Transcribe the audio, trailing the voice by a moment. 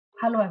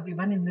Hello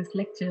everyone, in this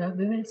lecture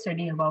we will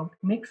study about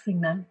mixed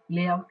signal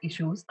layout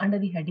issues under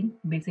the heading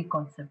Basic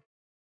Concept.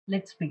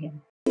 Let's begin.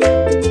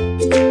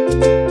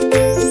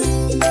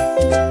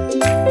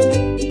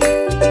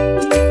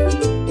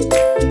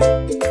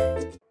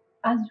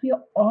 As we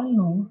all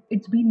know,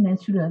 it's been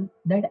natural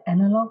that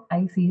analog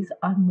ICs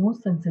are more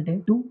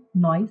sensitive to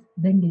noise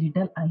than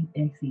digital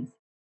ICs.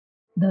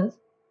 Thus,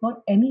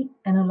 for any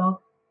analog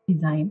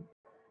design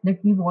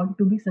that we want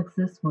to be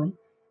successful,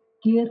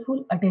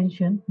 careful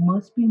attention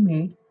must be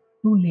made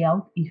to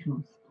layout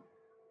issues,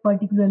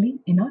 particularly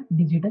in a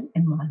digital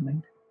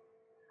environment.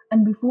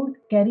 And before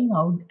carrying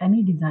out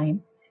any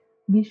design,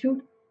 we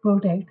should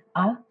protect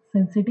our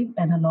sensitive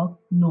analog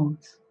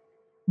nodes.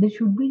 They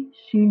should be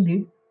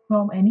shielded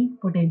from any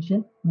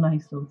potential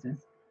noise sources.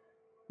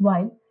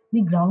 While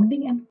the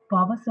grounding and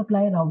power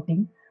supply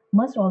routing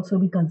must also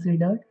be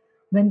considered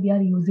when we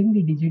are using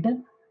the digital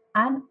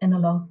and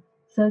analog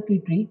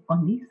circuitry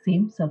on the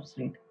same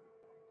substrate.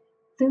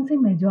 Since a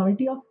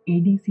majority of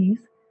ADCs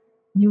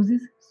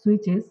uses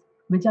switches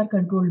which are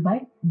controlled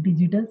by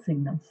digital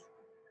signals,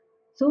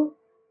 so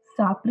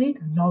separate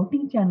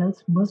routing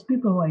channels must be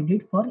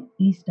provided for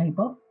each type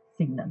of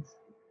signals.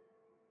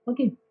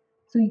 Okay,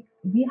 so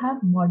we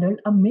have modeled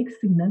a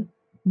mixed signal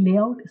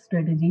layout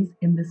strategies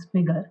in this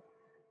figure.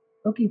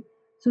 Okay,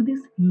 so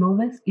this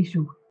lowest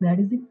issue, that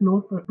is the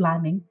floor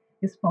planning,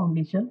 is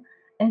foundation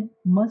and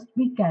must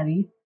be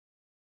carried,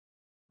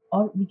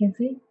 or we can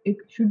say it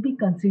should be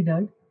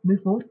considered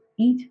before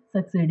each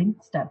succeeding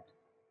step.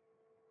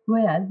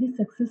 Whereas the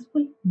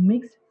successful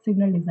mixed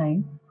signal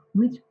design,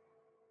 which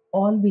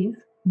always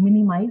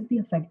minimize the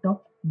effect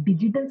of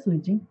digital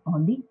switching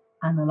on the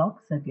analog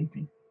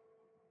circuitry.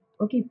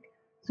 Okay,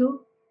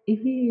 so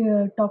if we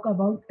talk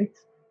about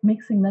its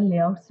mixed signal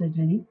layout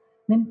strategy,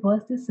 then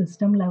first is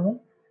system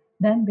level,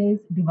 then there is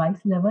device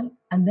level,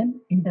 and then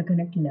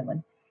interconnect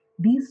level.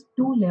 These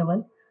two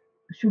levels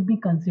should be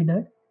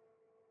considered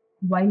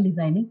while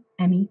designing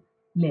any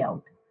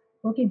layout.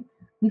 Okay,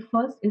 the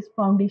first is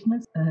foundational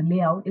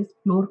layout is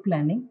floor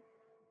planning,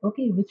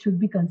 okay, which should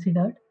be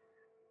considered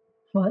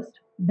first.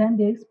 Then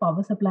there is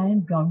power supply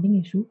and grounding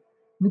issue,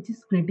 which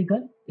is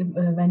critical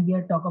when we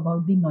are talk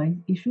about the noise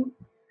issue.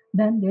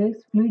 Then there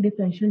is fluid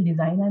differential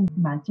design and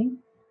matching.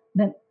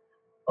 Then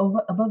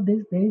above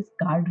this there is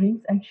guard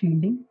rings and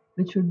shielding,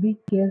 which should be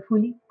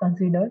carefully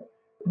considered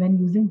when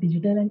using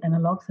digital and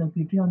analog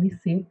circuitry on the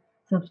same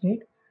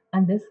substrate.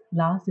 And this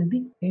last is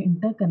the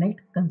interconnect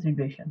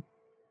consideration.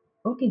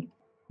 Okay,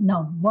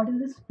 now what is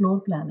this floor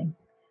planning?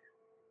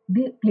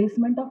 The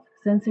placement of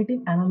sensitive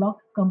analog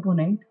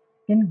component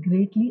can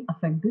greatly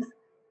affect this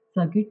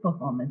circuit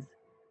performance.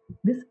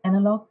 This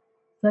analog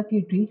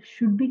circuitry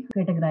should be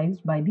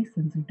categorized by the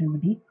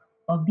sensitivity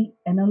of the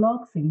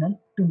analog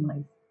signal to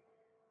noise.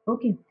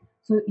 Okay,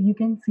 so you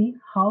can see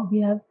how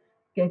we have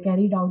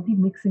carried out the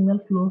mixed signal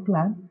floor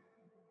plan.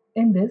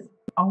 In this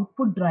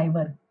output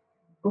driver,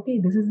 okay,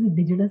 this is the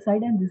digital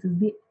side and this is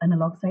the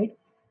analog side.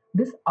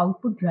 This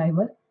output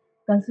driver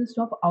consists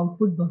of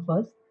output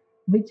buffers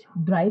which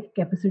drive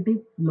capacitive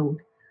load,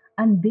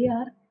 and they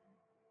are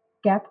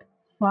kept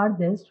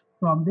farthest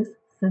from this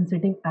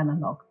sensitive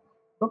analog.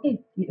 Okay,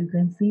 you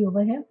can see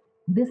over here,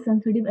 this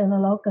sensitive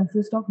analog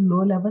consists of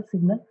low level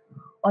signal,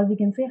 or we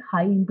can say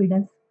high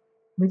impedance,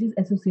 which is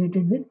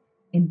associated with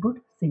input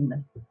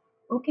signal.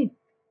 Okay,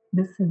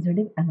 this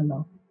sensitive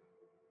analog,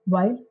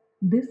 while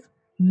this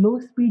low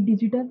speed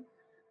digital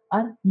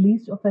are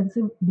least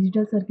offensive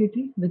digital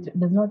circuitry which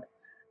does not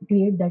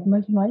create that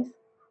much noise,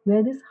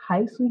 where this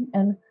high swing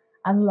and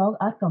analog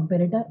are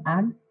comparator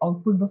and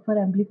output buffer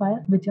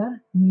amplifier which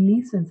are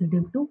least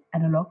sensitive to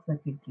analog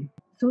circuitry.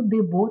 So they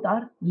both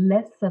are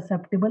less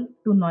susceptible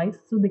to noise,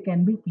 so they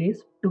can be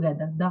placed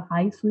together, the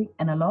high swing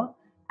analog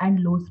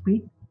and low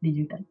speed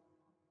digital.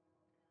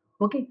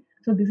 Okay,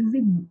 so this is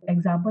the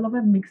example of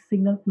a mixed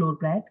signal floor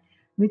plan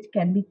which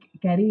can be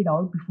carried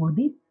out before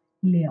the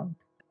layout.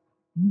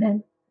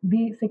 Then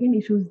the second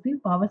issue is the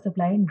power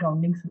supply and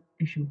grounding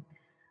issue.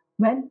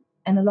 When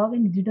analog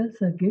and digital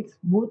circuits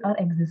both are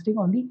existing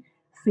on the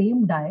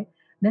same die,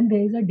 then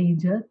there is a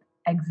danger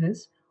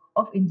exists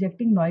of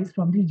injecting noise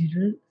from the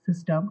digital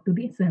system to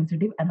the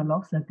sensitive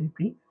analog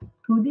circuitry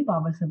through the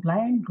power supply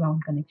and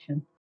ground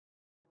connection.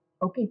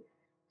 Okay,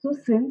 so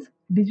since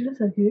digital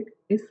circuit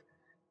is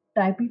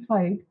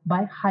typified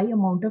by high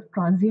amount of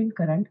transient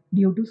current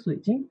due to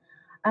switching,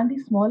 and the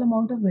small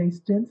amount of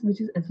resistance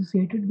which is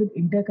associated with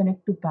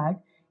interconnect to pad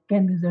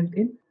can result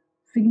in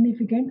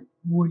significant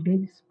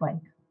voltage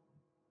spike.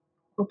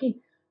 Okay,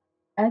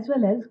 as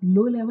well as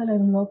low level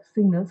analog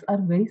signals are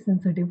very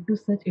sensitive to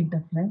such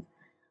interference,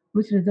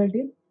 which result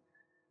in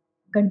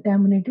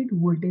contaminated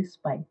voltage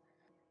spike.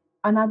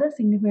 Another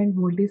significant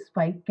voltage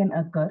spike can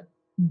occur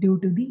due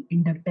to the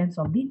inductance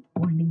of the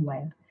bonding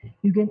wire.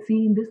 You can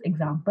see in this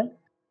example,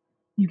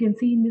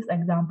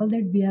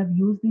 that we have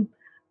used the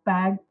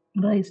pad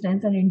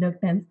resistance and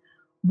inductance,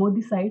 both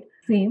the side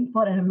same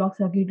for analog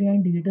circuitry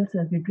and digital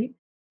circuitry.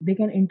 They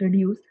can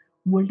introduce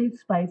voltage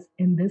spikes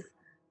in this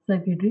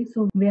circuitry,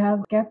 so we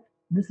have kept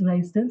this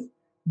resistance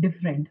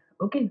different,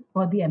 okay,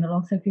 for the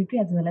analog circuitry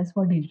as well as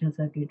for digital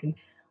circuitry.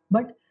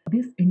 But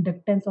this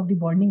inductance of the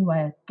bonding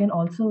wire can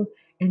also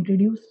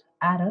introduce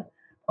error,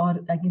 or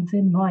I can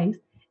say noise,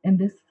 in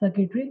this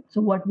circuitry.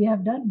 So what we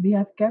have done, we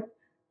have kept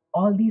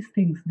all these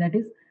things, that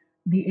is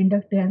the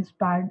inductance,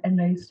 pad and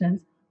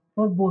resistance,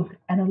 for both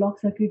analog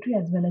circuitry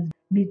as well as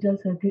digital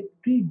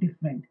circuitry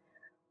different.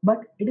 But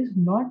it is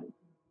not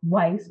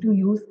wise to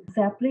use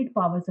separate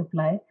power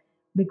supply,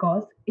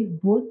 because if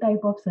both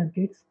type of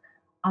circuits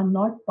are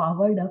not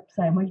powered up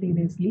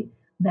simultaneously,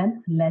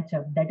 then latch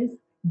up, that is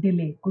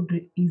delay,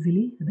 could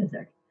easily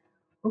result.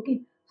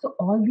 Okay, so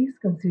all these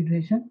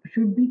considerations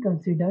should be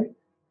considered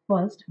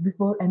first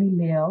before any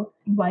layout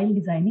while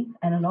designing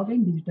analog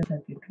and digital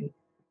circuitry.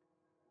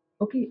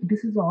 Okay,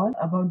 this is all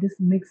about this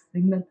mixed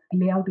signal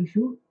layout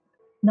issue.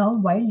 Now,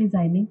 while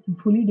designing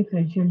fully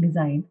differential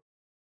design,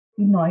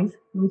 the noise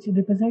which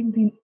represent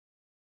the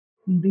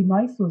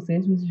noise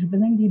sources which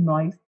represent the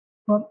noise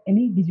from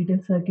any digital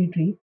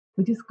circuitry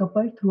which is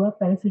coupled through a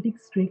parasitic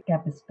straight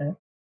capacitor.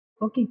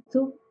 Okay,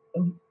 so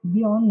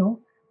we all know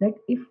that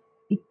if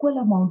equal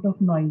amount of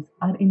noise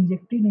are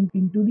injected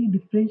into the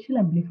differential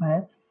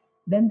amplifier,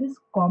 then this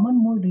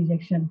common mode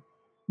rejection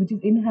which is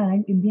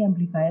inherent in the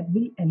amplifier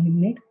will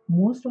eliminate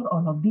most or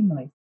all of the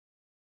noise.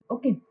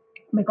 Okay,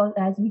 because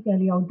as we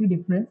carry out the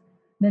difference,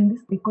 then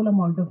this equal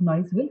amount of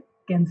noise will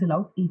cancel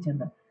out each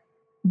other.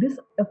 This,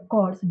 of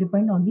course,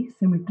 depend on the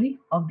symmetry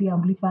of the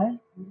amplifier,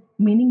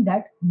 meaning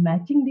that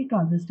matching the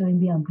transistor in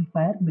the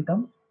amplifier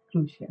becomes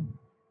crucial.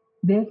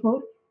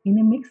 Therefore, in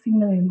a mixed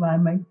signal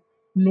environment,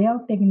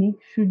 layout technique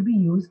should be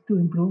used to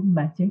improve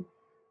matching,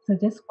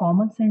 such as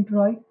common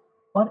centroid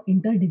or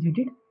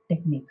interdigited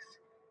techniques.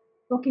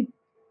 Okay,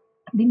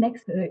 the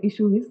next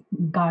issue is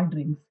guard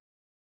rings.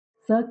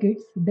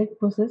 Circuits that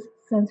process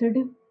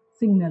sensitive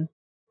signal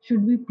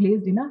should be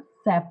placed in a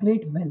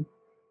separate well,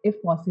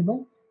 if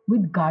possible,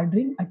 with guard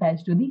ring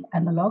attached to the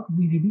analog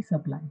VDD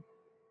supply.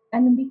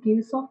 And in the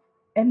case of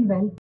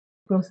N-well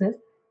process,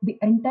 the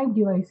N-type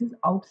devices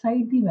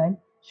outside the well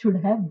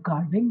should have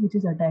guard ring which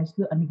is attached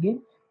to, and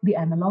again, the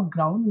analog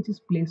ground which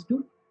is placed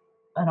to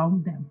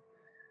around them.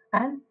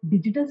 And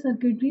digital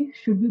circuitry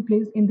should be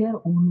placed in their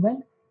own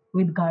well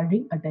with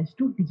guarding attached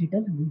to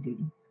digital VDD.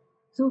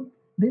 So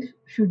this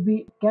should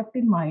be kept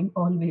in mind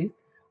always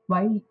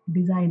while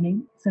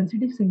designing.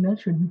 Sensitive signal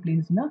should be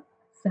placed in a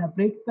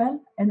separate well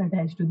and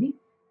attached to the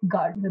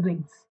guard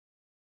rings.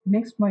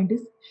 Next point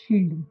is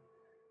shielding.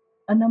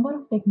 A number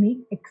of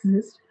techniques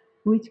exist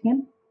which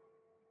can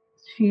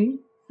shield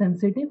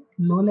sensitive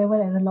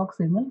low-level analog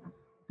signal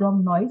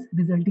from noise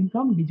resulting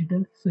from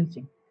digital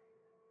switching.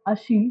 A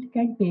shield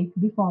can take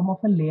the form of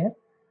a layer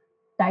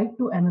tied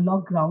to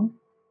analog ground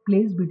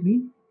placed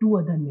between two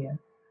other layers,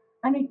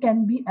 and it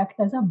can be act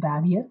as a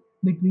barrier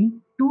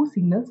between two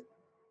signals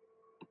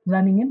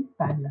running in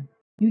parallel.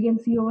 You can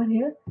see over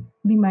here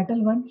the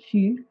metal one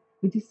shield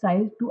which is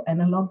sized to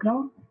analog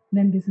ground,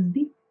 then this is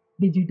the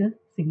digital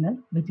signal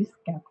which is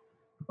capped.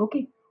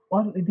 Okay,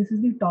 or this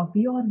is the top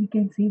view, or we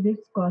can see this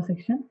cross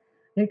section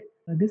that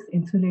this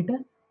insulator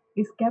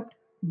is kept,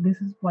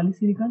 this is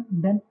polysilicon,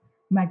 then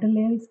metal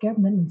layer is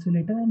kept, then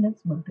insulator, and then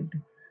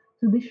protected.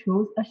 So this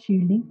shows a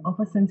shielding of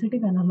a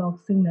sensitive analog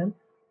signal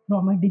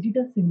from a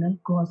digital signal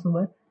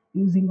crossover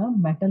using a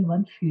metal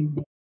one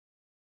shielding.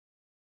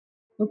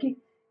 Okay,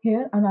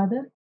 here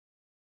another,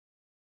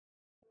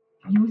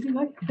 using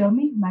a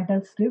dummy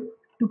metal strip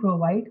to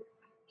provide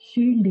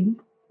shielding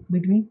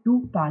between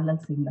two parallel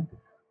signals.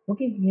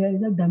 Okay, here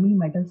is a dummy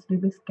metal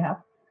strip is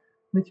capped,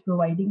 which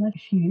providing a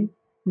shield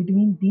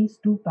between these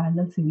two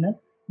parallel signals.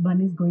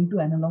 One is going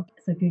to analog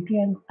circuitry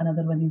and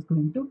another one is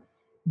going to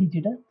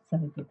digital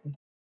circuitry.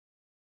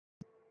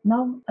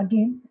 Now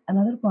again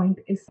another point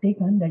is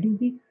taken, that is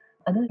the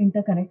other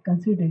interconnect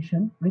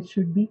consideration which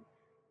should be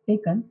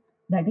taken,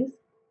 that is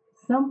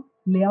some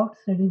layout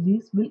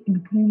strategies will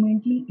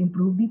incrementally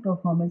improve the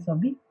performance of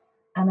the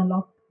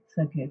analog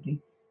circuitry.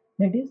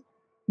 That is,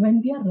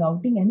 when we are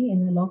routing any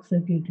analog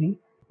circuitry,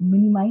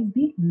 minimize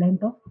the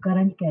length of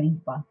current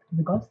carrying path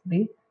because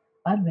they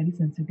are very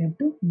sensitive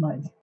to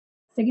noise.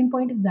 Second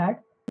point is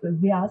that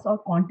vias or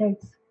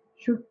contacts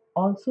should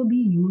also be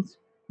used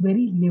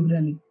very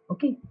liberally.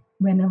 Okay,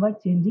 whenever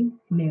changing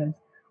layers,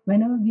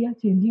 whenever we are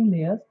changing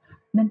layers,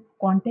 then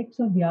contacts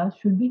or vias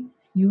should be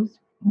used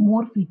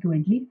more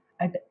frequently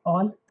at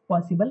all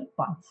possible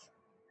paths.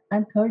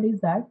 And third is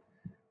that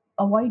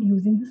avoid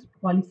using this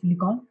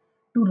polysilicon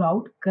to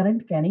route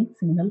current carrying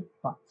signal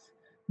paths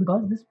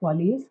because this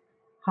poly is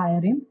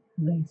higher in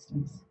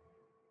resistance.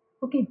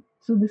 Okay,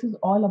 so this is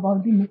all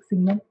about the mixed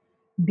signal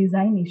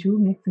design issue,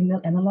 mixed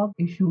signal analog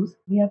issues.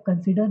 We have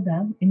considered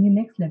them. In the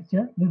next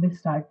lecture, we will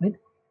start with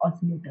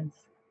oscillators.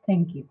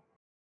 Thank you.